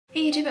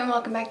YouTube and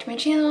welcome back to my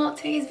channel.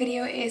 Today's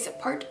video is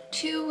part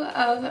 2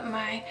 of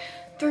my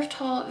thrift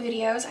haul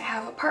videos. I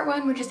have part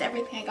 1, which is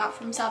everything I got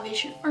from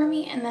Salvation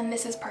Army, and then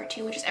this is part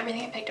 2, which is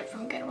everything I picked up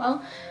from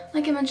Goodwill.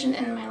 Like I mentioned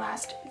in my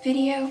last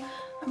video,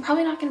 I'm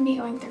probably not going to be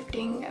going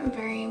thrifting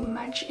very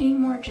much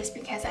anymore just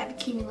because I've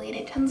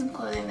accumulated tons of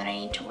clothing that I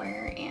need to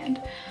wear,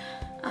 and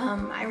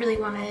I really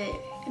want to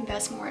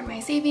invest more in my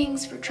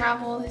savings for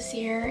travel this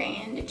year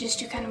and just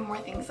do kind of more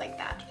things like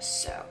that.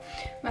 So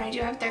when I do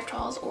have thrift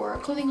hauls or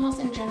clothing hauls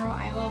in general,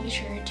 I will be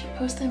sure to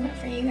post them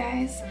for you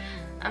guys.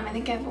 I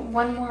think I have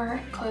one more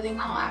clothing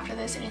haul after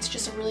this, and it's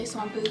just a really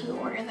small boohoo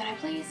order that I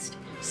placed.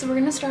 So we're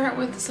gonna start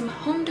with some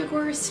home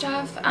decor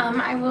stuff.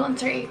 I will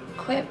insert a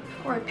clip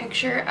or a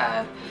picture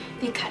of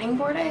the cutting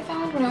board I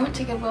found when I went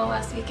to Goodwill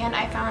last weekend.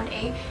 I found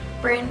a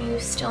brand new,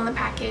 still in the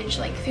package,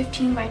 like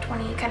 15 by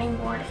 20 cutting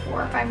board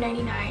for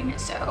 $5.99.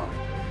 So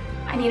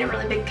I need a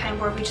really big cutting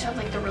board. We just have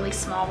like the really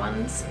small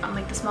ones,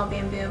 like the small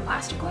bamboo and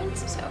plastic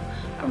ones. So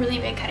a really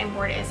big cutting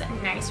board is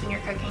nice when you're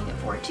cooking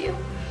for two.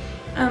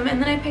 And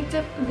then I picked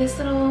up this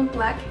little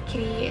black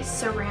kitty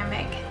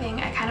ceramic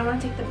thing. I kind of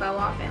want to take the bow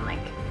off and like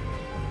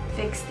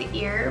fix the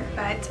ear,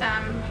 but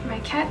my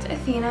cat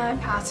Athena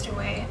passed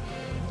away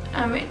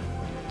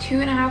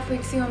 2.5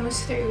 weeks ago,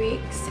 almost 3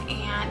 weeks,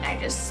 and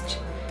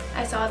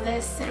I saw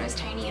this and it was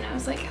tiny and I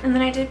was like, and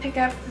then I did pick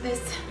up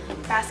this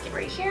basket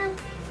right here.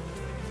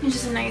 It's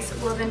just a nice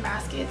woven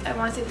basket. I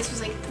want to say this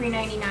was like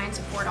 $3.99,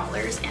 so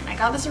 $4, and I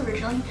got this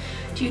originally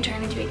to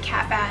turn into a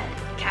cat bed,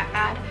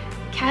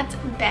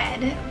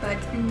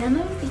 but none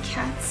of the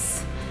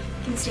cats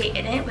can stay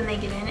in it. When they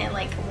get in, it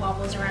like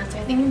wobbles around, so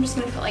I think I'm just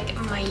gonna put like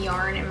my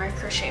yarn and my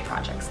crochet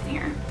projects in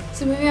here.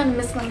 So moving on to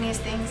miscellaneous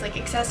things like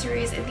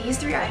accessories, these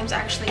 3 items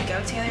actually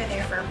go together.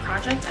 They're for a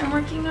project I'm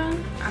working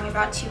on. I'm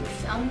about to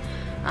film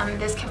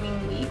this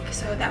coming week,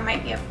 so that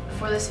might be up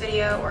before this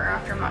video or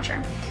after, I'm not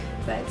sure.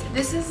 But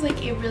this is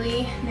like a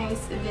really nice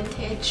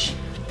vintage,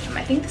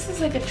 I think this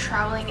is like a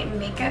traveling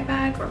makeup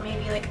bag or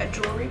maybe like a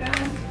jewelry bag.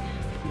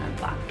 I'm gonna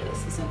block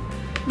this. So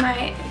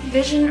my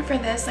vision for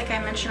this, like I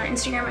mentioned on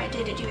Instagram, I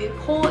did do a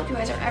poll. If you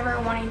guys are ever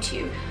wanting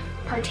to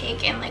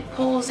partake in like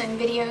polls and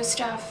video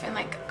stuff and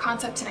like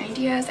concepts and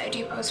ideas, I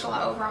do post a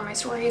lot over on my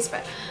stories,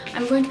 but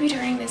I'm going to be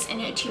turning this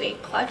into a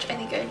clutch. I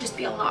think it would just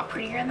be a lot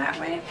prettier that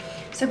way.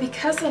 So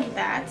because of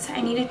that,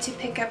 I needed to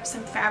pick up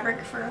some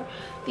fabric for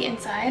the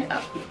inside.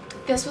 Oh,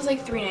 this was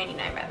like $3.99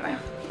 by the way.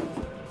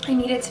 I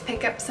needed to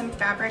pick up some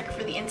fabric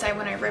for the inside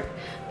when I rip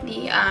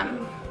the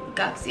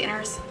guts, the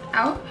inners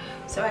out.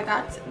 So I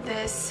got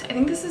this, I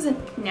think this is a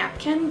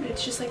napkin, but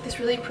it's just like this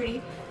really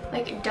pretty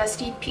like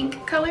dusty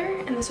pink color,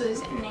 and this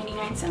was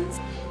 99 cents.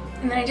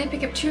 And then I did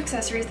pick up 2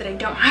 accessories that I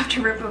don't have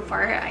to rip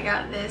apart. I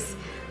got this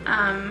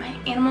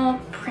animal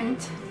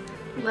print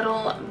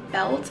little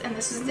belt, and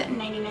this was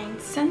 99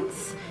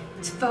 cents.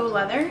 It's faux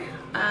leather.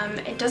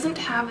 It doesn't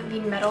have the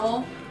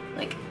metal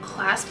like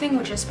clasping,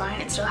 which is fine.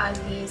 It still has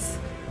these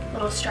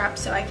little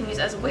straps, so I can use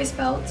it as a waist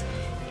belt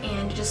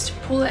and just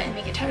pull it and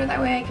make it tighter that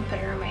way. I can put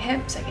it around my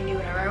hips. I can do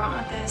whatever I want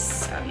with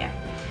this. So yeah.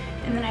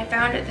 And then I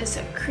found this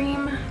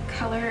cream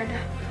colored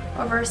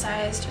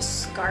oversized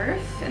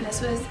scarf, and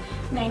this was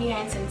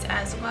 99 cents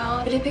as well.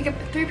 I did pick up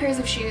 3 pairs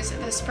of shoes.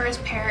 This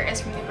first pair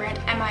is from the brand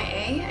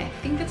MIA. I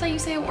think that's how you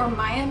say it, or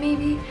Maya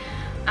maybe.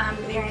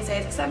 They're in a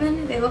size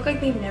 7. They look like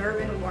they've never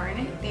been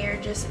worn.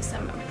 They're just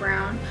some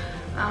brown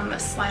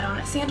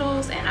slide-on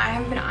sandals, and I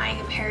have been eyeing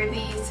a pair of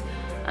these.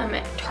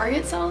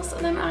 Target sells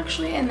them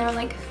actually, and they're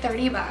like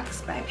 30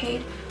 bucks, but I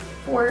paid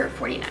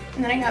 $4.49.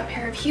 And then I got a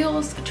pair of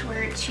heels to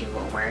wear to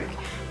work.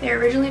 They're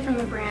originally from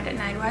the brand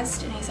Nine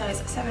West in a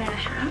size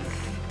 7.5,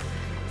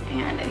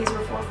 and these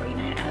were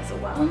 $4.49 as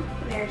well.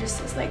 They're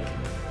just this like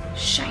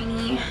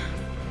shiny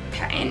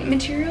patent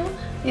material.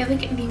 They have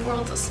like the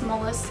world's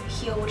smallest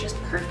heel, which is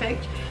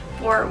perfect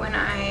for when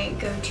I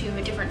go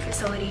to different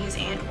facilities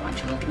and want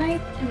to look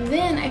nice. And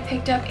then I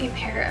picked up a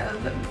pair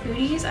of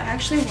booties. I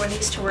actually wore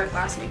these to work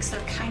last week, so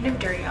they're kind of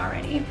dirty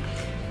already,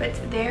 but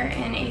they're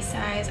in a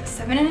size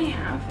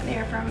 7.5.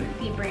 They're from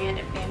the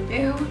brand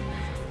Bamboo,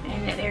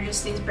 and they're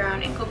just these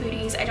brown ankle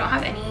booties. I don't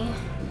have any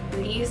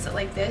booties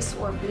like this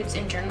or boots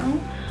in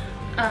general.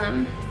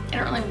 I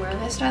don't really wear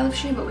this style of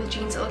shoe, but with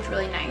jeans it looked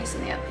really nice,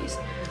 and they have these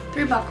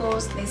 3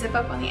 buckles. They zip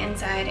up on the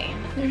inside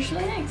and they're just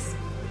really nice.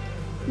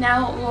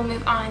 Now we'll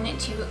move on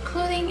to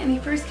clothing, and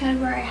the first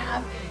category I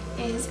have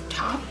is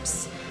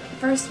tops. The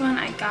first one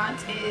I got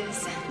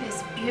is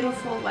this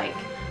beautiful like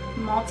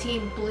multi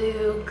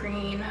blue,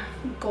 green,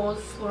 gold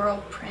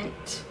floral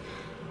print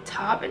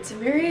top. It's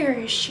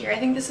very sheer. I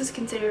think this is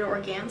considered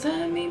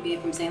organza, maybe,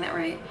 if I'm saying that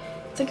right.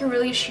 It's like a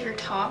really sheer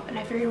top, and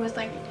I figured it was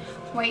like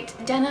white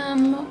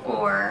denim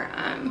or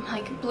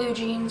like blue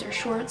jeans or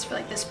shorts for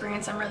like the spring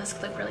and summer. This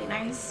could look really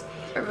nice.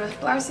 Or both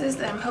blouses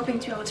that I'm hoping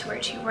to be able to wear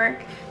to work.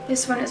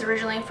 This one is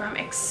originally from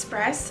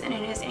Express, and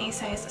it is in a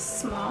size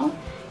small.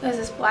 It has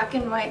this black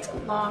and white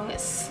long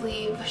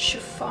sleeve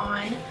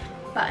chiffon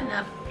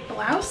button-up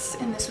blouse,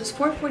 and this was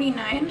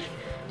 $4.49.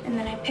 And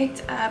then I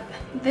picked up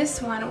this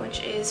one,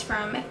 which is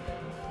from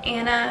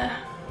Anna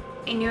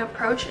A New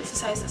Approach. It's a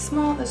size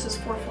small. This was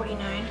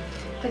 $4.49.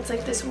 It's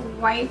like this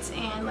white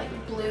and like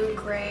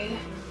blue-gray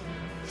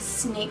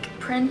snake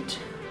print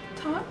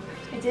top.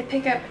 I did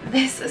pick up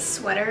this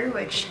sweater,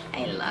 which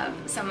I love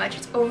so much.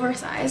 It's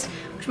oversized,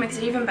 which makes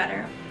it even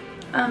better.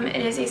 It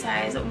is a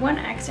size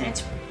 1X, and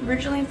it's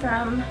originally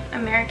from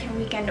American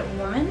Weekend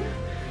Woman.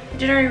 I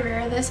did already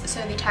wear this,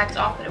 so the tag's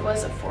off, but it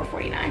was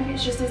 $4.49.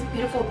 It's just this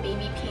beautiful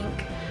baby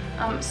pink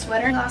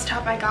sweater. The last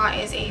top I got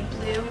is a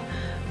blue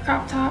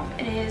crop top.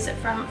 It is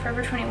from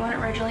Forever 21,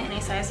 originally in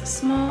a size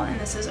small, and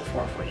this is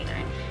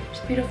 $4.49.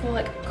 Just beautiful,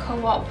 like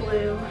cobalt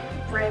blue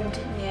ribbed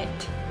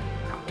knit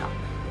crop top.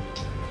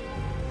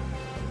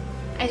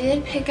 I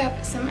did pick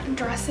up some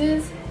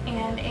dresses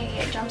and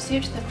a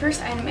jumpsuit. The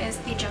first item is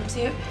the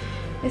jumpsuit.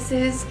 This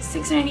is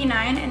 $6.99,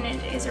 and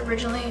it is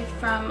originally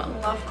from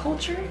Love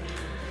Culture.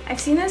 I've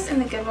seen this in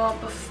the Goodwill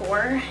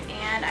before,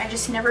 and I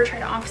just never tried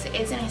it on because it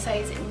is in a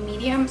size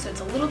medium, so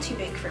it's a little too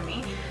big for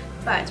me.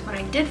 But when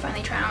I did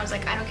finally try it on, I was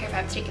like, I don't care if I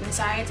have to take in the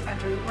sides, if I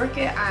have to rework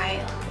it.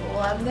 I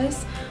love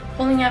this.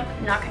 Holding up,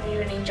 not going to do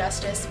it any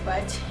justice,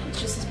 but it's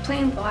just this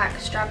plain black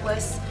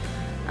strapless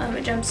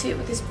jumpsuit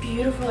with this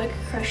beautiful like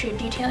crochet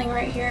detailing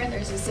right here.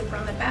 There's a zipper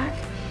on the back.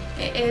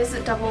 It is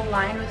double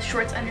lined with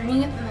shorts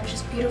underneath, and then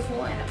just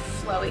beautiful and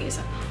flowy.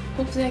 So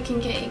hopefully I can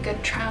get a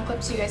good trial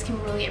clip so you guys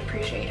can really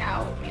appreciate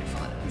how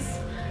beautiful it is.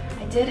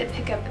 I did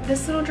pick up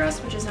this little dress,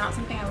 which is not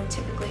something I would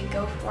typically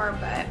go for,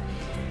 but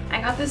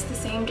I got this the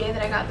same day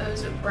that I got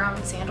those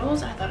brown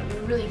sandals, and I thought it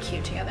would be really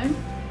cute together.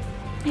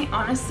 I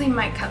honestly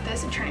might cut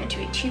this and turn it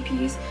into a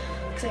two-piece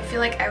because I feel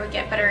like I would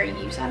get better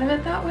use out of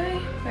it that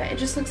way, but it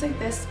just looks like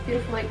this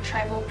beautiful like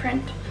tribal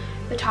print.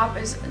 The top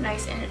is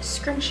nice and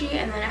scrunchy,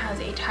 and then it has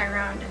a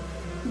tie-round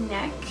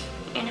neck,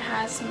 and it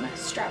has some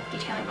strap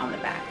detailing on the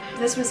back.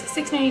 This was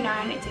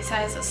 $6.99. It's a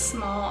size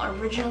small,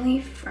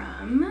 originally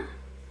from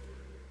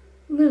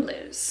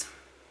Lulu's,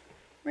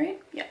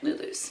 right? Yeah,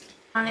 Lulu's.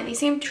 On the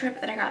same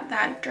trip that I got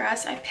that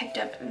dress, I picked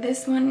up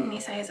this one in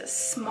a size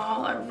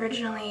small,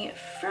 originally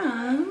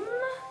from,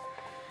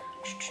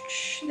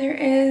 there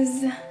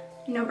is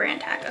no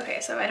brand tag. Okay,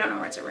 so I don't know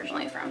where it's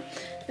originally from,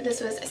 but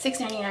this was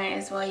 $6.99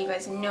 as well. You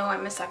guys know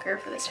I'm a sucker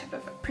for this type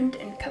of print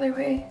and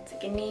colorway. It's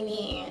like a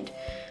navy and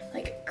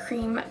like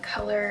cream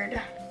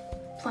colored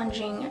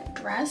plunging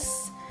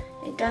dress.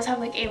 It does have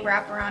like a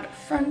wraparound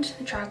front.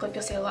 The trial clip,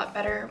 you'll see a lot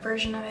better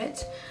version of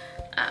it.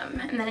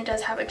 And then it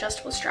does have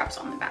adjustable straps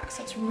on the back,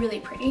 so it's really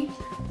pretty.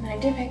 And then I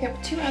did pick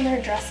up two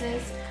other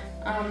dresses,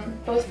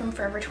 both from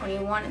Forever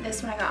 21.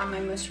 This one I got on my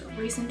most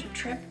recent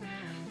trip.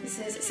 This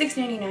is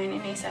 $6.99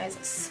 in a size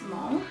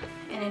small,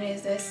 and it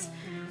is this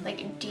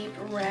like deep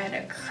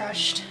red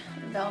crushed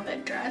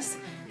velvet dress.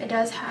 It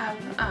does have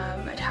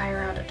a tie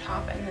around a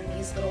top, and then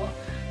these little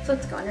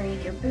slits go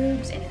underneath your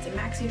boobs, and it's a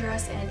maxi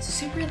dress, and it's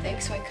super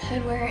thick, so I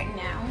could wear it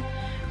now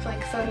for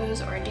like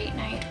photos or a date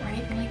night or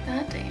anything like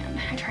that. And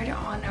I tried it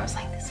on and I was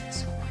like, this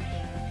is so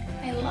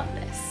pretty. I love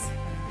this.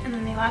 And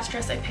then the last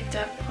dress I picked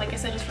up, like I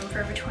said, is from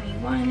Forever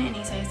 21 in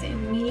a size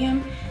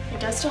medium. It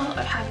does still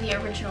have the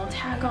original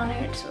tag on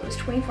it, so it was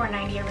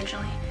 $24.90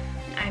 originally,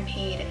 and I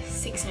paid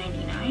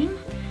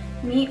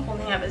 $6.99. Me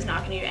holding up is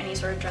not going to do any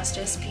sort of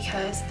justice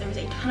because there was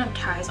a ton of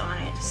ties on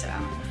it, so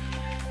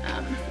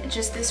it's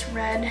just this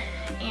red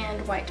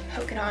and white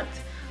polka dot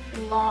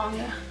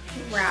long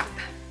wrap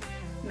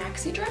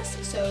maxi dress,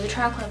 so the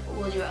trial clip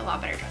will do it a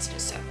lot better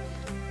justice, so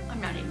I'm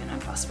not even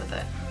gonna fuss with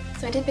it.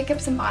 So I did pick up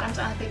some bottoms.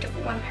 I only picked up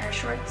one pair of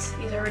shorts.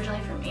 These are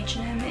originally from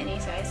H&M in a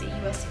size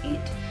US 8,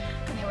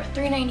 and they were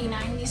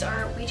 $3.99. These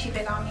are way too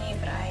big on me,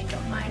 but I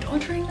don't mind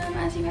altering them,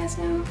 as you guys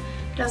know.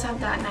 It does have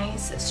that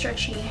nice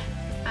stretchy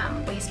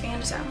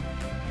waistband, so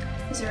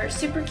these are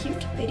super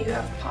cute. They do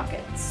have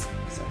pockets,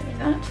 so there's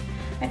that.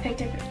 I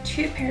picked up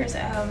two pairs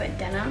of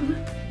denim.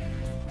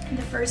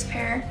 The first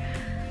pair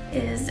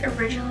is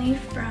originally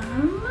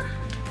from,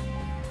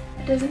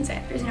 it doesn't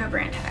say, there's no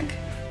brand tag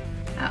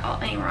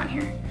anywhere on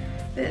here.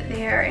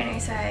 They are in a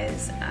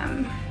size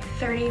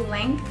 30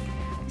 length.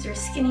 These are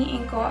skinny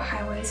ankle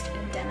high waist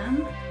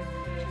denim,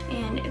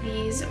 and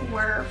these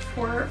were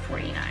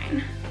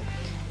 $4.49.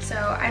 So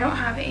I don't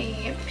have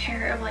a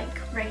pair of like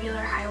regular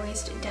high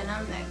waist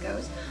denim that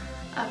goes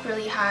up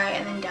really high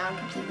and then down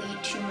completely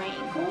to my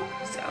ankle,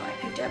 so I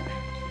picked up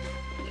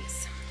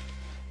these.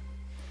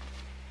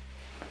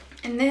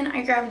 And then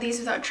I grabbed these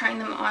without trying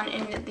them on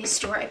in the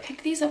store. I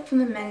picked these up from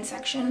the men's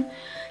section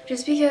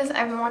just because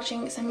I've been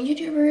watching some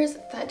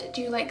YouTubers that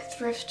do like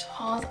thrift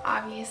hauls,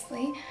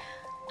 obviously.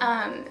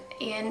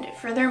 And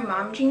for their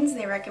mom jeans,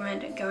 they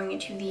recommend going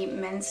into the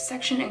men's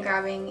section and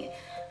grabbing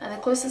the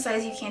closest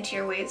size you can to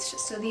your waist.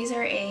 So these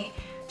are a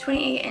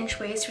 28-inch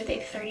waist with a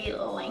 30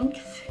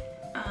 length.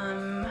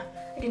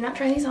 I did not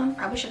try these on,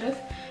 probably should have.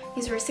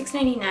 These were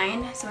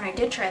 $6.99, so when I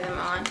did try them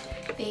on,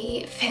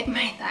 they fit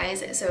my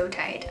thighs so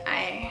tight.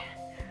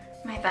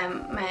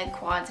 My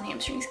quads and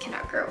hamstrings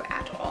cannot grow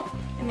at all.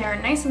 And they're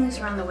nice and loose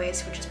around the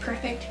waist, which is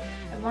perfect.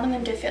 I wanted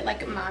them to fit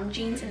like mom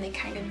jeans, and they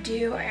kind of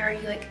do. I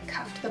already like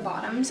cuffed the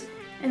bottoms.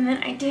 And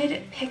then I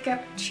did pick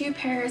up two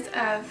pairs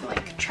of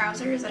like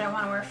trousers that I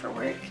want to wear for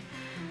work.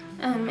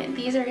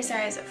 These are a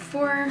size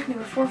 4, they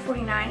were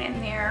 $4.49,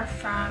 and they're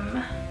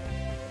from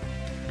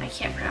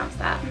can't pronounce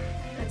that.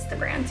 That's the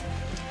brand.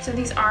 So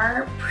these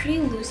are pretty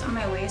loose on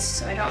my waist,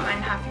 so I don't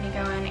mind having to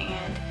go in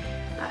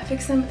and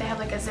fix them. But they have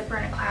like a zipper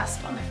and a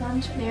clasp on the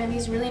front. They are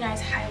these really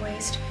nice high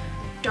waist,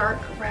 dark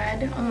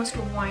red, almost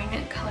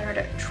wine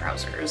colored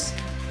trousers.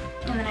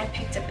 And then I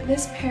picked up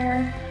this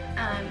pair,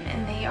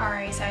 and they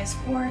are a size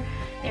 4.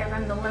 They are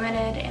from the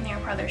Limited, and they are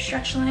part of their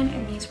stretch line,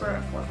 and these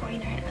were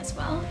 $4.49 as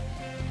well.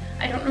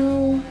 I don't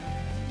know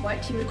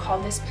what you would call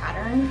this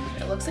pattern,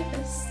 but it looks like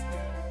this.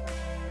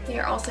 They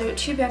are also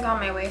too big on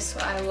my waist, so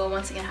I will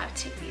once again have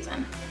to take these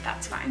in.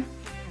 That's fine.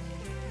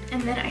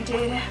 And then I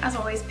did, as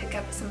always, pick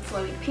up some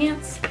flowy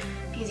pants,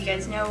 because you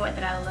guys know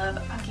that I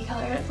love funky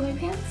colored flowy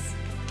pants.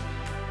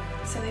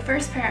 So the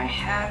first pair I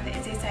have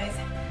is a size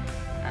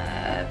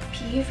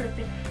P for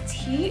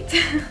petite,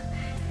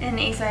 and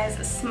a size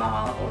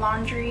small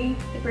laundry.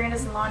 The brand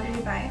is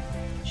Laundry by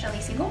Shelly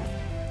Siegel,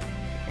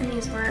 and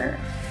these were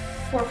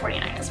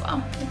 $4.49 as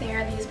well. They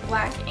are these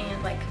black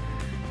and like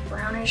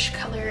brownish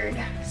colored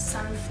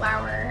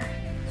sunflower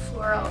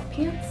floral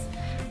pants.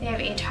 They have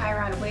a tie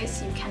around waist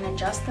so you can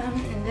adjust them,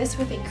 and this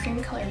with a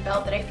cream colored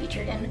belt that I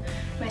featured in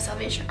my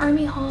Salvation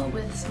Army haul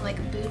with some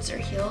like boots or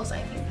heels.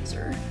 I think these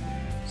are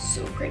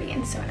so pretty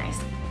and so nice.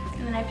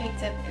 And then I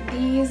picked up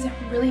these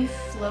really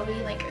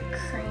flowy like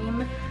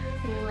cream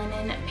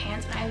linen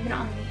pants. I've been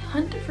on the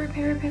hunt for a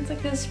pair of pants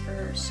like this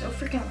for so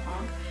freaking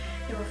long.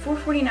 They were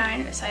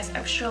 $4.49, a size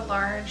extra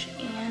large,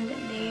 and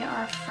they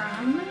are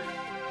from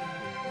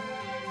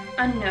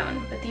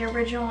unknown, but the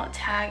original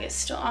tag is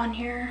still on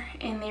here,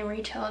 and they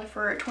retailed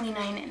for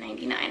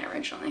 $29.99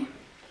 originally.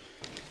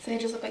 So they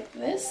just look like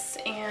this,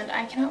 and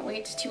I cannot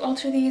wait to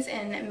alter these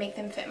and make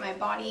them fit my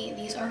body.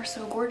 These are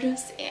so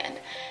gorgeous, and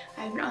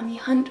I've been on the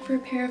hunt for a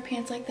pair of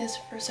pants like this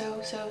for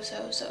so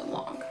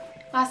long.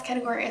 Last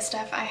category of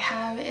stuff I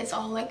have is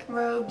all like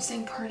robes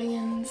and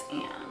cardigans,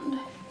 and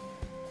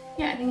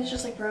yeah, I think it's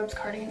just like robes,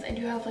 cardigans. I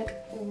do have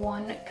like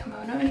one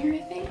kimono in here, I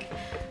think.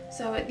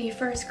 So the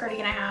first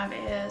cardigan I have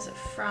is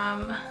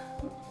from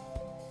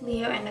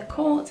Leo and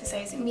Nicole. It's a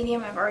size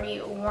medium. I've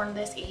already worn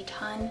this a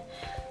ton,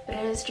 but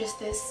it is just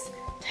this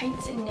tight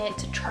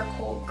knit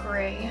charcoal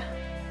gray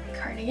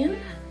cardigan.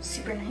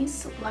 Super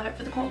nice. Love it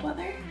for the cold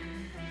weather.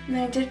 And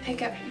then I did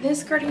pick up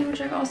this cardigan,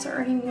 which I've also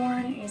already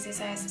worn. It is a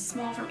size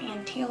small from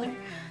Ann Taylor.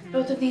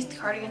 Both of these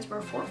cardigans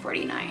were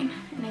 $4.49,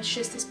 and it's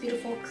just this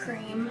beautiful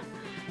cream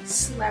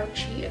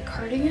slouchy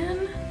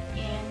cardigan.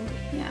 And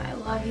yeah, I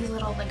love these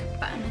little like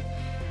button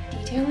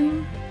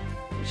detailing.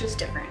 It's just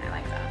different. I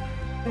like that.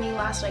 And the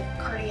last like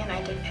cardigan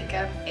I did pick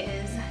up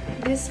is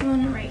this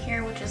one right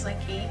here, which is like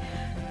a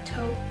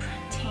taupe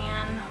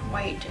tan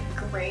white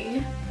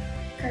gray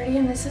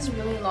cardigan. This is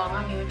really long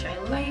on me, which I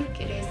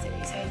like. It is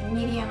a size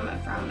medium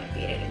from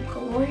VINTED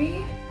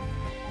Glory.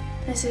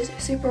 This is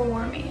super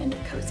warm and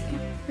cozy.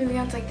 Moving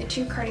on to like the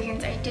two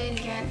cardigans I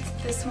did get.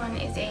 This one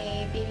is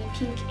a baby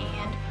pink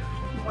and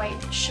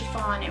white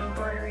chiffon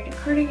embroidered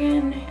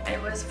cardigan.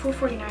 It was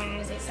 $4.49 and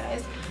it is a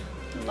size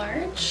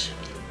large.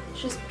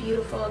 It's just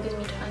beautiful. It gives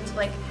me tons of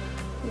like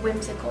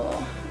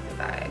whimsical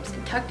vibes,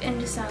 and tucked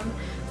into some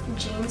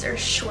jeans or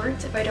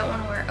shorts if I don't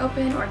want to wear it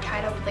open, or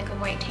tied up with like a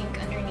white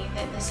tank underneath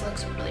it. This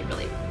looks really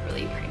pretty.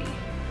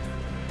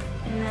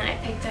 And then I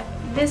picked up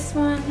this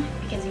one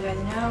because you guys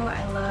know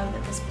I love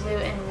this blue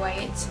and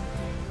white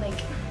like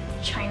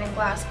china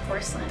glass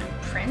porcelain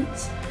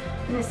print.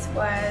 And this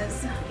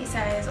was a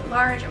size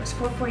large. It was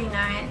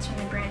 $4.49. It's from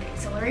the brand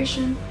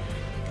Acceleration.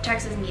 The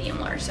text is medium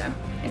large, so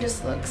it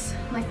just looks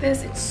like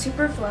this. It's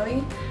super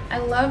flowy. I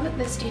love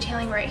this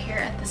detailing right here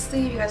at the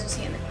sleeve. You guys will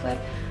see it in the clip.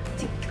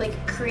 To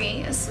like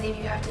create a sleeve,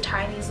 you have to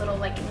tie these little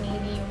like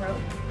navy rope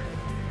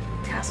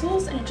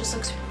tassels, and it just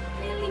looks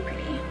really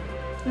pretty.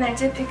 And then I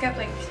did pick up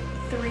like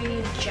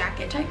 3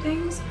 jacket type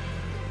things.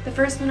 The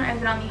first one I've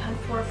been on the hunt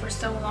for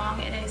so long.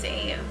 It is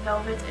a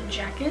velvet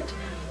jacket.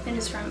 It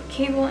is from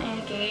Cable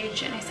and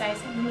Gauge in a size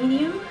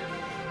medium.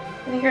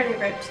 I think I already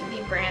ripped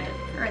the brand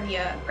or the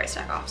price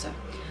tag off, so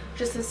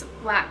just this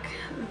black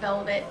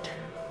velvet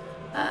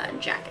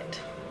jacket.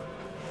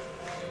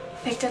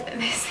 Picked up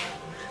this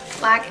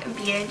black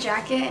beaded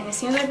jacket, and as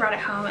soon as I brought it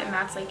home,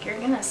 Matt's like, "You're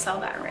gonna sell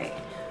that, right?"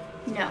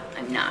 No,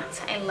 I'm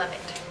not. I love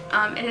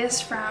it. It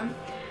is from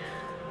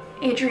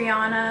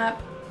Adriana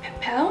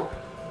Pepel.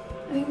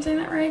 I think I'm saying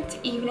that right. It's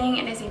Evening.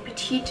 It is a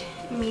petite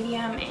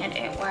medium, and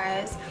it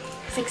was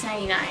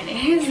 $6.99.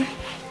 It is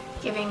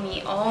giving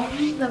me all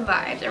the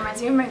vibes. It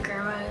reminds me of my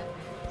grandma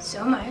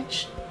so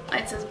much.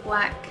 It's this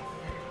black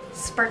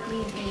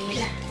sparkly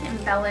bead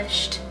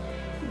embellished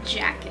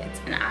jacket,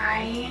 and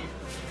I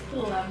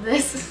love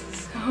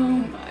this so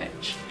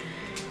much.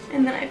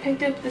 And then I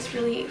picked up this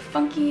really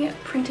funky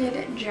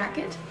printed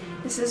jacket.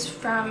 This is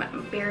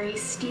from Barry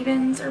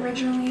Stevens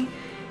originally.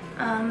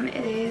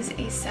 It is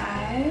a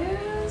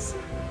size,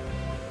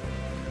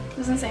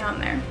 doesn't say on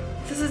there.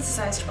 This is a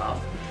size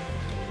 12.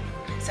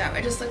 So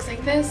it just looks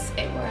like this.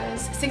 It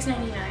was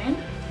 $6.99.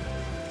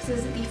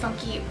 This is the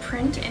funky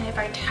print, and if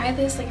I tie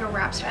this like a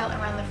wrap style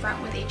around the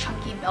front with a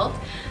chunky belt,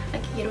 I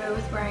could get away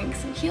with wearing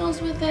some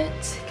heels with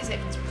it because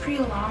it's pretty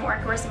long, or I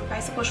could wear some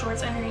bicycle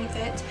shorts underneath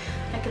it.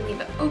 I could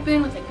leave it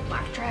open with like a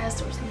black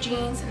dress or some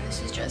jeans, and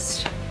this is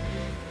just,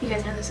 you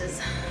guys know this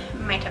is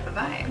my type of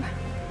vibe.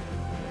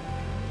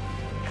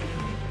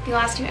 The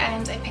last two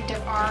items I picked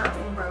up are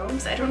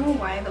robes. I don't know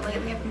why, but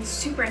lately I've been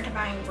super into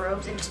buying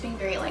robes and just being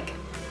very like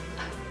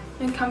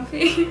and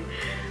comfy.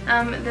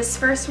 This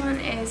first one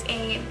is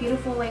a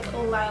beautiful like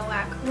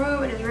lilac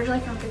robe. It is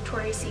originally from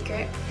Victoria's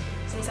Secret.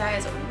 It's a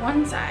size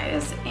 1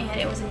 size, and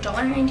it was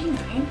 $1.99,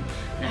 and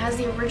it has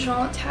the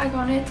original tag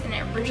on it, and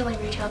it originally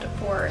retailed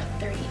for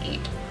 $38.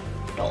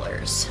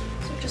 So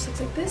it just looks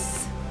like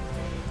this.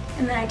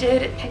 And then I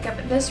did pick up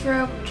this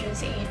robe, which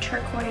is a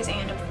turquoise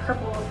and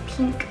purple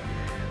pink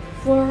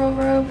floral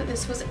robe.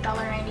 This was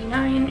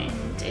 $1.99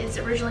 and is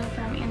originally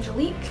from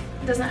Angelique.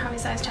 It doesn't have a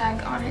size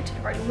tag on it.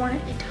 I've already worn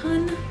it a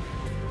ton.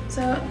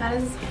 So that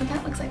is what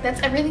that looks like.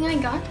 That's everything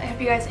I got. I hope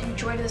you guys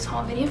enjoyed this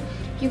haul video.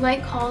 If you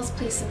like hauls,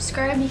 please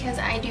subscribe because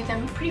I do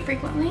them pretty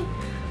frequently.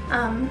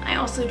 I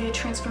also do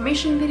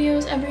transformation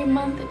videos every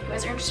month if you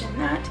guys are interested in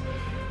that.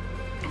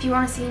 If you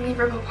want to see me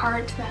rip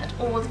apart that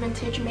old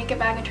vintage makeup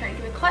bag and turn it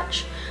into a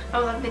clutch, I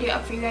will have a video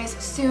up for you guys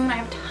soon. I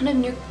have a ton of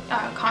new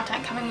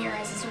content coming your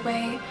guys'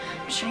 way.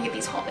 I'm just trying to get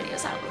these haul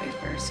videos out of the way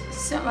first.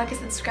 So like I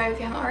said, subscribe if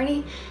you haven't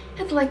already.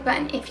 Hit the like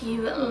button if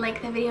you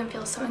like the video and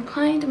feel so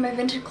inclined. My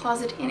vintage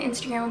closet and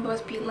Instagram will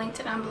both be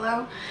linked down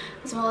below,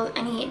 as well as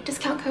any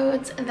discount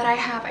codes that I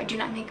have. I do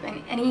not make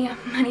any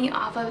money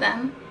off of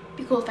them. It'd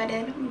be cool if I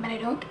did, but I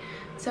don't.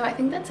 So I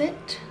think that's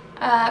it.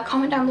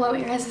 Comment down below what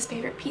your guys'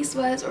 favorite piece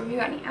was, or if you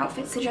got any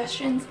outfit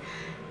suggestions.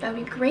 That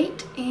would be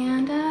great.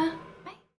 And